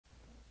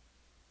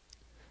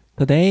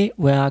Today,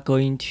 we are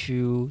going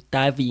to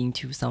dive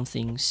into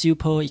something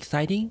super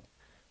exciting,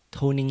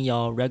 turning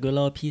your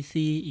regular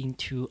PC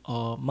into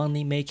a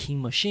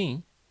money-making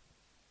machine.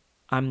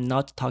 I'm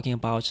not talking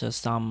about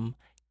some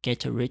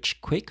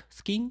get-rich-quick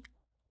scheme.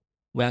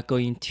 We are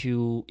going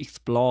to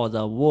explore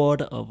the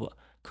world of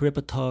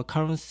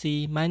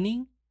cryptocurrency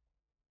mining,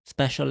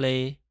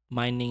 especially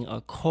mining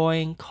a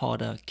coin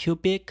called a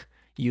Qubic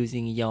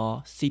using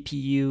your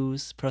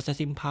CPU's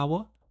processing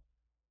power.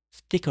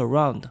 Stick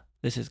around,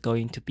 this is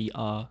going to be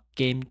a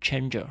game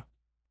changer.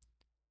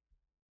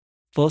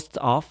 First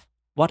off,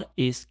 what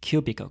is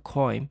Qubic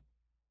coin?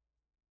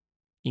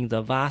 In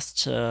the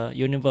vast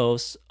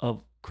universe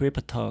of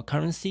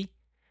cryptocurrency,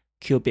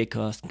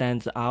 Qubic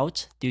stands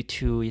out due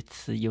to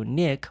its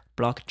unique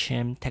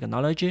blockchain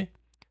technology,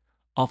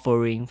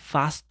 offering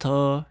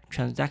faster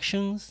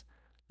transactions,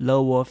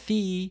 lower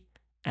fee,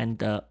 and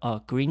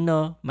a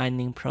greener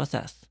mining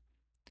process.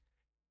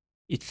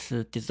 It's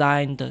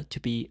designed to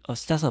be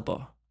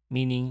accessible,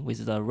 meaning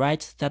with the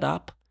right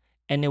setup,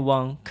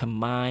 anyone can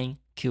mine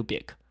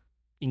Qubic,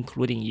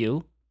 including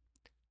you.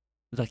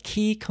 The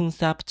key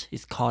concept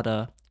is called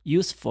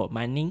useful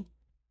mining,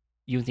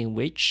 using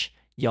which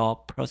your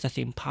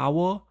processing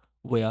power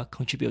will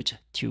contribute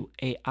to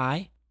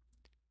AI.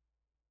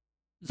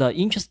 The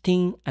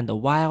interesting and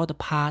wild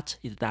part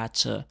is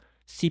that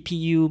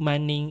CPU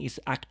mining is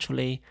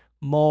actually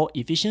more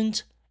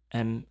efficient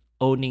and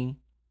owning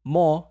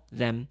more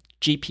than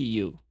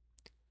GPU.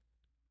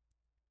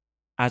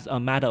 As a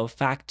matter of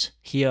fact,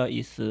 here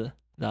is the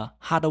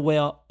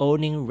hardware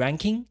owning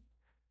ranking.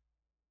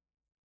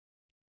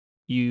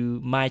 You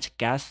might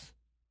guess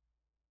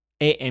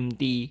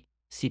AMD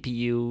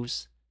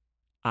CPUs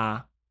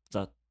are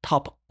the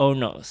top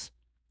owners.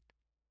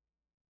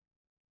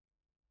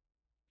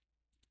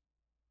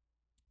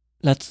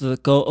 Let's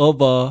go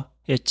over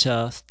it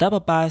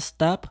step by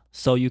step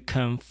so you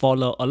can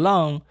follow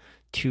along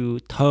to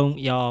turn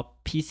your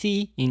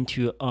PC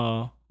into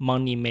a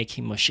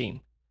money-making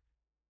machine.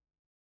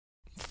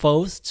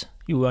 First,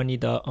 you will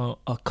need an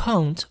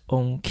account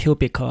on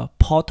Qubic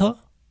portal.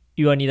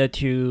 You will need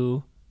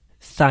to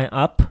sign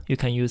up. You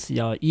can use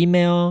your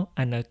email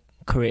and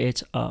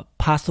create a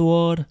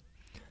password.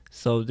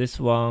 So this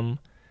one,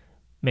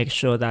 make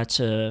sure that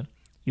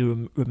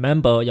you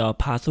remember your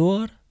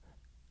password.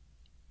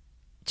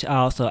 It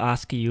also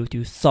asks you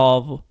to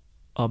solve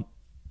a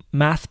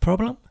math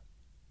problem.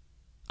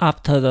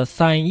 After the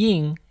sign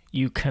in,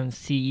 you can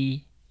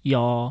see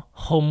your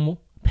home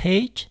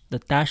page, the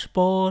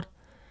dashboard,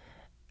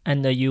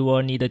 and you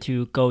will need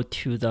to go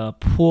to the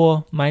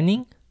pool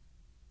mining.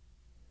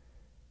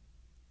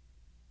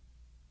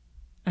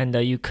 And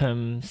you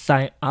can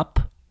sign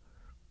up,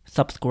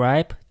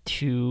 subscribe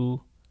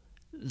to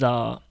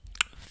the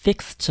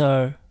fixed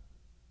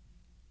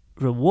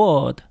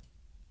reward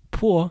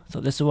pool. So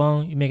this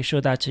one, you make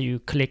sure that you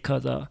click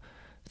the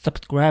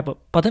subscribe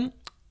button.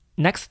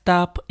 Next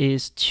step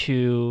is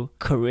to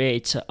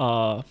create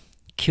a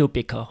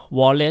Qubic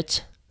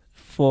wallet.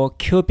 For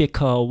Qubic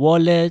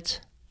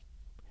wallet,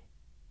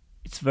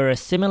 it's very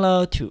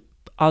similar to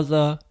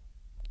other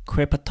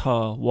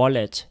crypto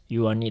wallet.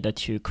 You will need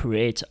to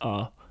create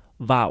a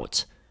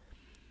vault.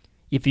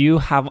 If you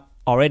have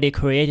already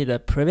created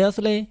it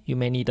previously, you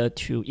may need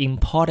to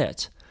import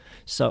it.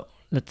 So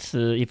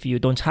if you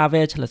don't have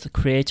it, let's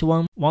create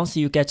one. Once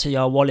you get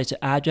your wallet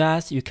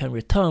address, you can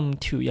return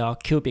to your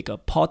Qubic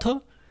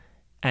portal.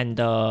 And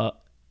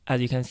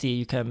as you can see,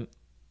 you can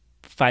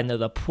find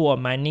the pool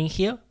mining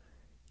here.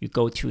 You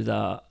go to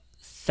the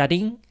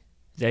setting.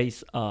 There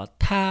is a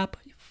tab,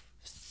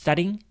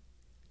 setting.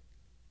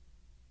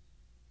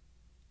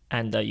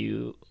 And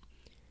you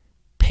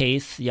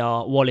paste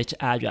your wallet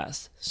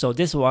address. So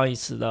this one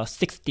is the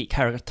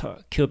 60-character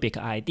Qubic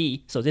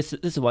ID. So this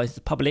one is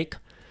public.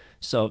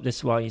 So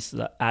this one is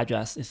the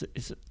address.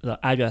 Is the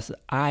address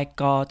I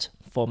got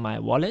for my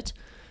wallet.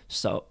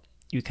 So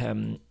you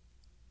can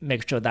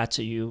make sure that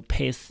you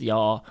paste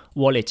your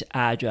wallet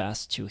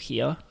address to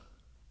here.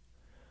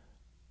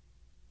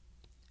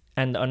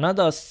 And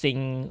another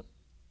thing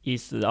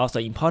is also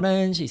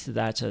important is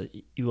that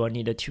you will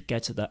need to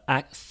get the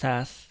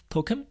access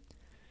token.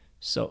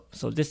 So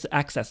this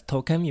access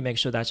token, you make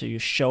sure that you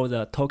show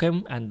the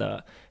token and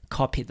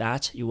copy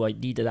that. You will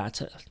need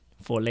that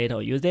for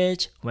later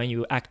usage. When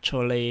you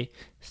actually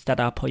set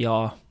up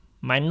your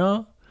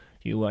miner,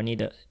 you will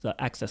need the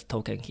access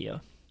token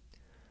here.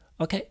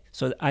 Okay,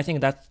 so I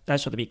think that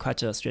should be quite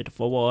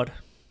straightforward.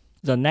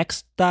 The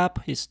next step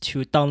is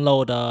to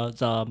download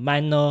the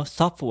miner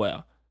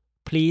software.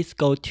 Please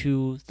go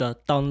to the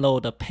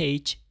download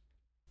page.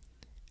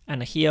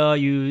 And here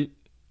you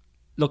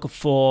look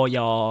for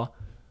your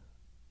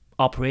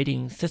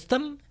operating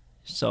system.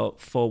 So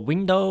for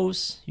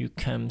Windows, you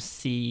can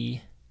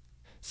see.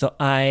 So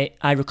I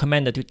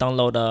recommend to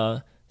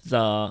download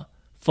the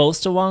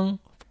first one.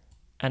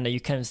 And you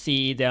can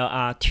see there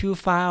are two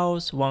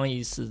files. One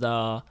is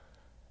the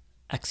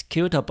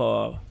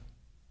executable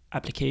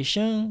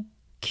application,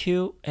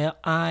 Qli-Client.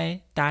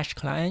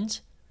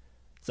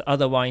 The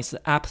other one is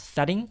the app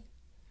setting.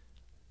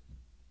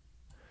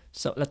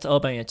 So let's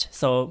open it.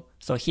 So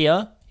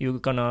here you're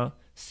gonna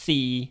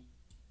see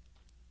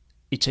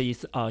it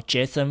is a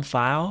JSON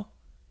file.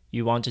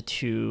 You want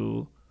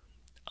to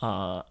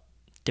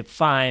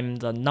define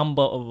the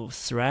number of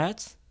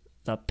threads,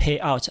 the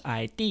payout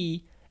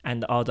ID,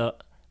 and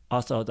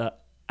also the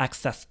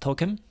access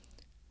token.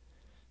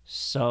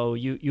 So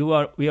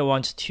we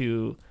want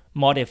to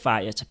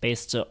modify it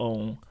based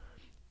on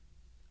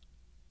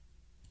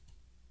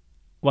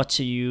what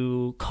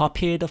you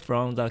copied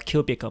from the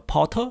Qubic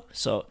portal.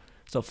 So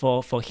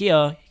for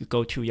here, you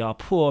go to your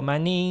pool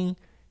mining,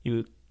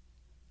 you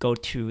go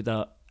to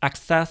the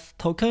access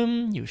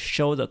token, you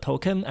show the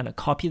token and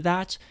copy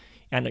that,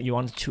 and you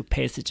want to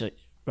paste it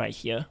right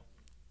here.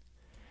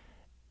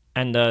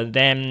 And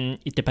then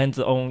it depends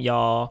on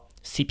your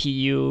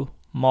CPU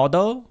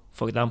model.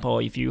 For example,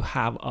 if you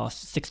have a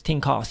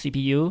 16-core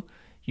CPU,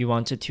 you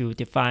want to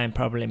define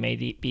probably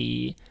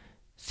maybe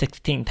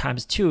 16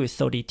 times 2 is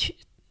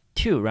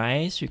 32,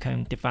 right? So you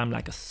can define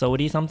like a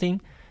 30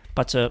 something.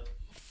 But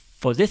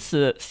for this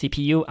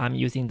CPU, I'm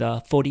using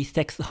the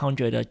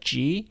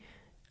 4600G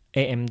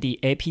AMD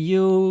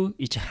APU.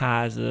 It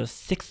has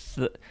 6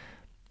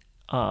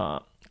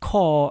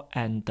 core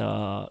and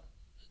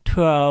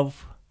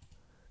 12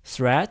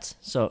 threads.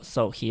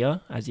 So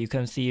here, as you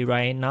can see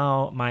right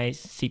now, my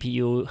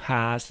CPU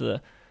has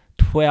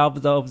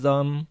 12 of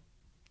them.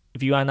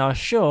 If you are not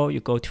sure,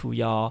 you go to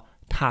your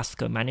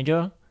task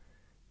manager.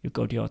 You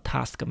go to your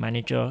task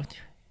manager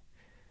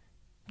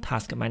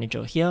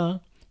here.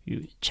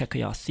 You check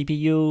your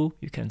CPU.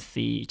 You can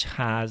see it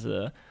has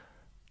a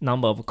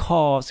number of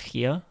cores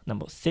here,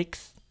 number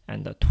 6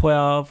 and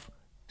 12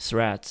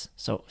 threads.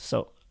 So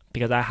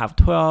because I have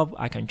 12,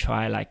 I can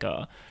try like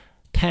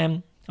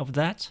 10 of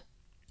that.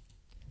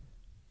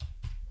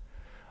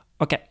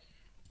 Okay,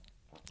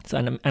 so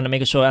and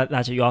make sure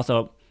that you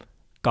also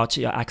got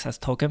your access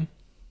token.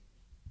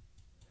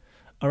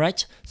 All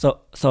right,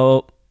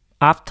 so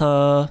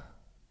after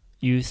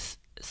you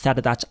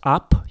set that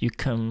up, you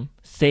can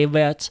save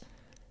it,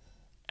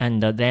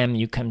 and then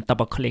you can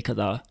double click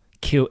the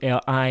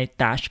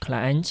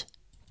QLI-client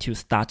to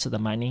start the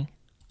mining.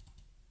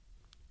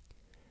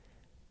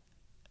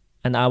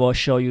 And I will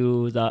show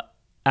you the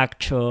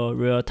actual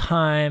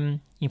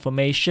real-time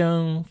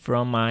information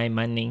from my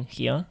mining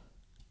here.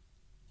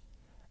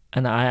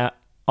 And I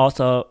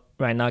also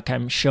right now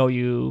can show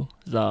you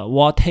the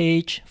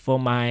voltage for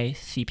my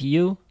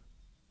CPU.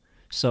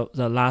 So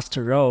the last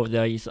row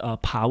there is a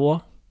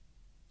power.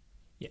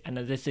 Yeah, and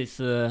this is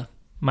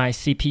my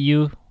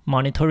CPU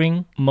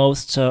monitoring.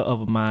 Most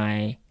of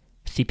my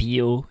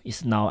CPU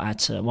is now at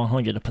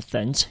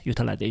 100%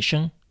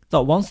 utilization.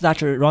 So once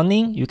that's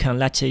running, you can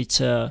let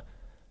it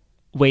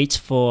wait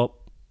for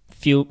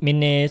few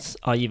minutes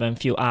or even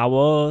few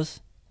hours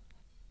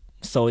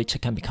so it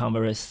can become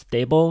very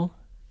stable.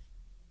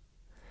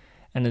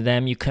 And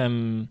then you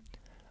can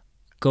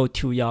go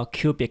to your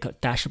Qubic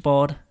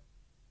dashboard,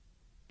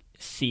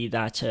 see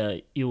that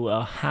you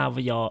will have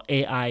your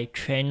AI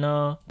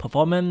trainer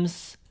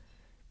performance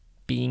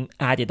being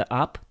added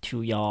up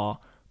to your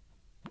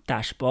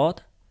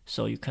dashboard,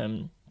 so you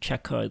can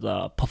check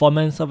the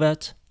performance of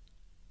it.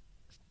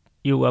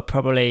 You will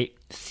probably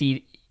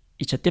see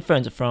it's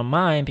different from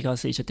mine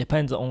because it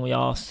depends on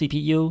your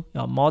CPU,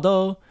 your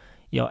model,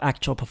 your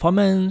actual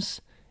performance,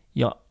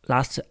 your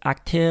last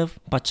active,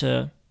 but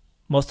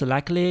most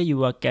likely you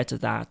will get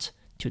that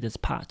to this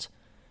part.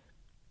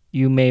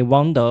 You may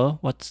wonder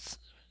what's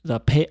the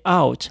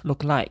payout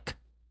look like.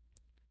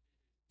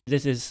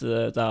 This is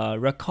the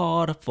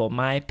record for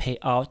my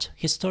payout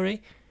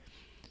history.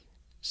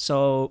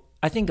 So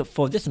I think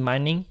for this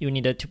mining, you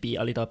needed to be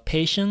a little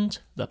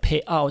patient. The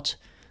payout,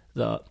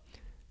 the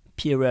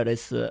period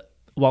is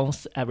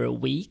once every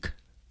week.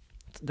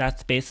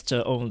 That's based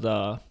on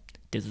the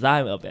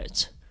design of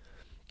it.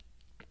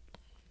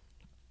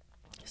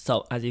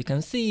 So as you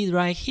can see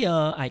right here,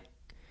 I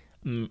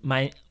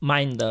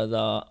mined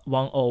the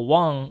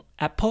 101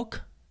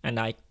 epoch, and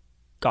I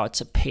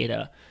got paid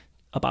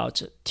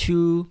about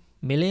 2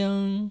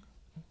 million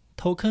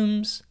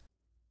tokens.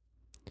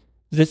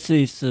 This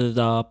is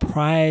the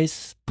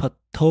price per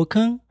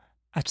token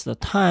at the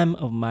time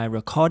of my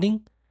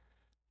recording,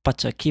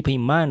 but keep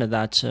in mind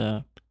that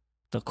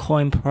the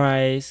coin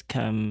price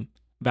can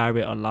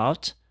vary a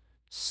lot,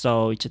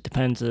 so it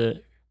depends.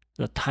 The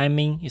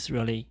timing is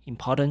really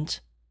important.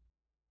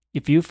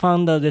 If you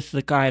found this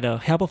guide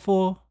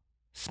helpful,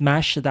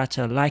 smash that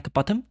like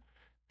button,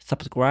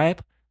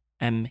 subscribe,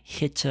 and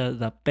hit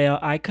the bell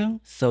icon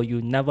so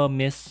you never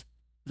miss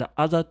the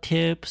other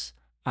tips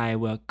I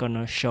will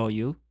gonna show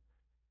you.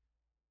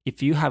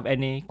 If you have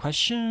any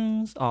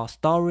questions or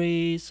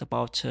stories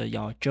about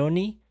your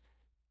journey,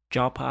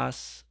 drop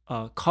us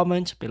a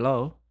comment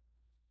below.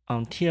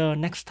 Until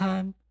next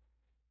time,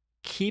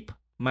 keep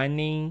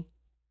mining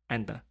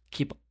and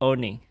keep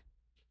owning.